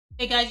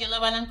Hey guys, your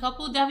love island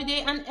couple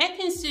Davide and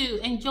Ekin-Su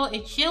enjoy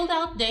a chilled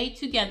out day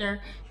together.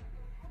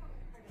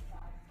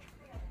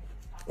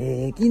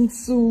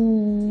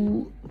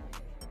 Ekin-Su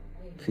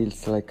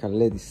feels like a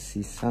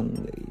lazy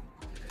Sunday.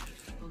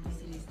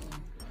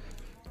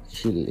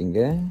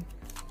 Chilling,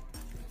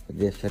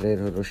 The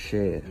Ferrero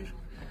Rocher.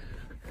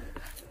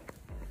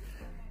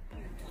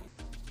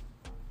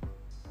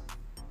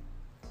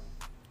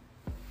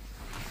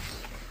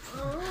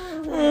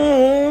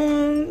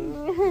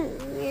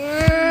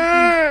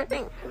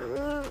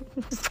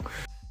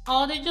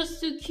 Oh, they're just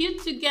so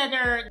cute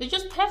together. They're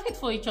just perfect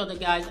for each other,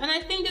 guys. And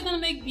I think they're gonna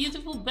make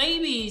beautiful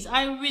babies.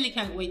 I really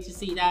can't wait to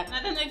see that.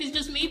 I don't know if it's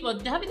just me, but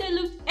Davide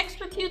looked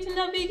extra cute in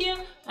that video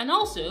and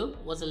also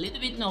was a little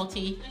bit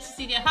naughty. Nice to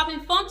see they're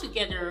having fun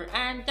together,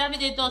 and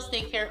Davide does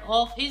take care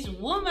of his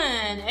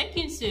woman,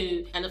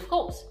 Ekin-Su, and of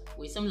course,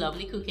 with some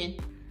lovely cooking.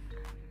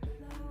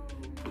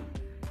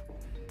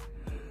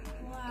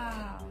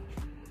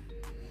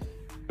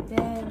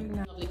 Very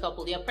nice. Lovely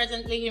couple. They are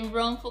presently in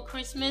Rome for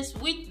Christmas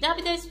with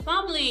Davide's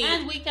family,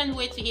 and we can't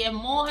wait to hear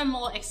more and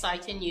more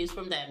exciting news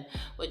from them.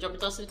 Well, drop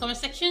it us in the comment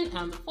section,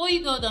 and before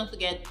you go, don't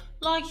forget,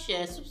 like,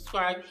 share,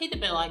 subscribe, hit the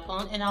bell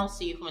icon, and I'll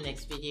see you for my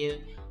next video.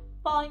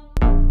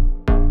 Bye.